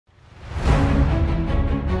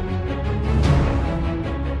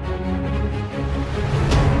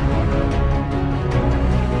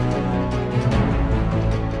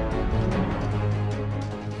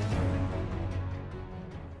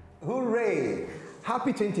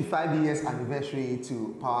Happy 25 years anniversary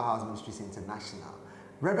to Powerhouse Ministries International.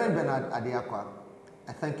 Reverend Bernard Adeakwa,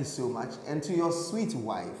 I thank you so much. And to your sweet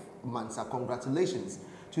wife, Mansa, congratulations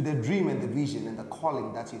to the dream and the vision and the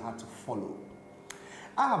calling that you had to follow.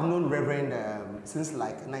 I have known Reverend since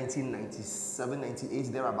like 1997,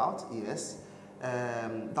 98, thereabout, yes.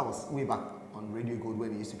 That was way back on Radio Gold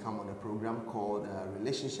when he used to come on a program called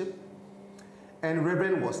Relationship. And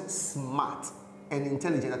Reverend was smart and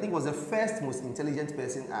intelligent. I think was the first most intelligent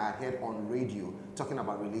person I heard on radio talking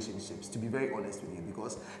about relationships, to be very honest with you,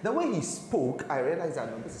 because the way he spoke, I realized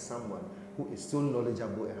that no, this is someone who is so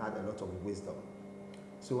knowledgeable and had a lot of wisdom.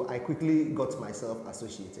 So I quickly got myself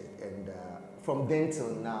associated, and from then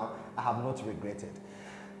till now, I have not regretted.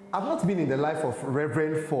 I've not been in the life of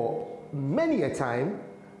Reverend for many a time.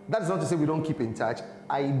 That is not to say we don't keep in touch.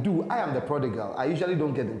 I do. I am the prodigal. I usually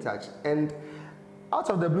don't get in touch. And out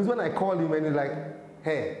of the blues, when I call him and he's like,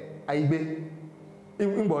 hey, Aibe,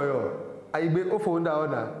 Aibe,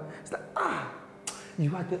 Ofonda, it's like,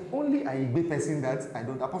 you are the only Aibe person that I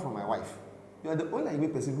don't, apart from my wife. You are the only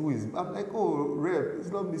Aibe person who is, I'm like, oh, Rev,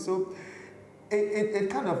 it's lovely. So it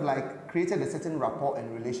kind of like created a certain rapport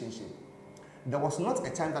and relationship. There was not a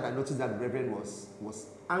time that I noticed that Reverend was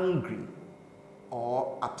angry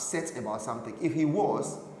or upset about something. If he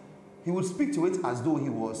was, he would speak to it as though he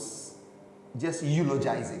was just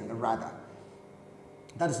eulogizing, rather.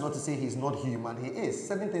 That is not to say he's not human. He is.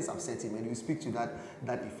 Certain things upset him, and you speak to that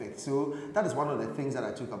effect. So that is one of the things that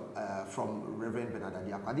I took up from Reverend Bernard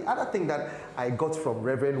Adeakwa. The other thing that I got from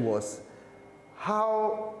Reverend was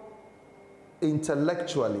how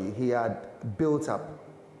intellectually he had built up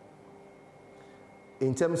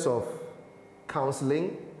in terms of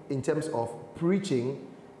counseling, in terms of preaching,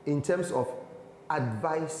 in terms of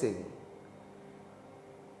advising.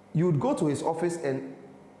 You would go to his office and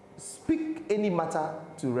speak any matter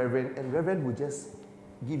to Reverend, and Reverend would just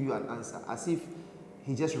give you an answer as if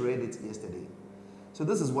he just read it yesterday. So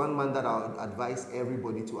this is one man that I would advise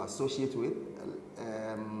everybody to associate with,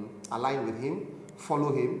 align with him,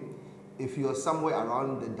 follow him. If you're somewhere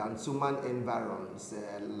around the Dansuman environs,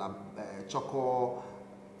 Choco,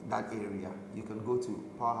 that area, you can go to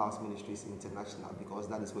Powerhouse Ministries International, because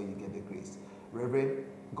that is where you get the grace. Reverend,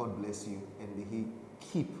 God bless you, and may he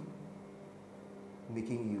keep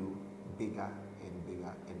making you bigger and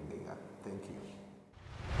bigger and bigger.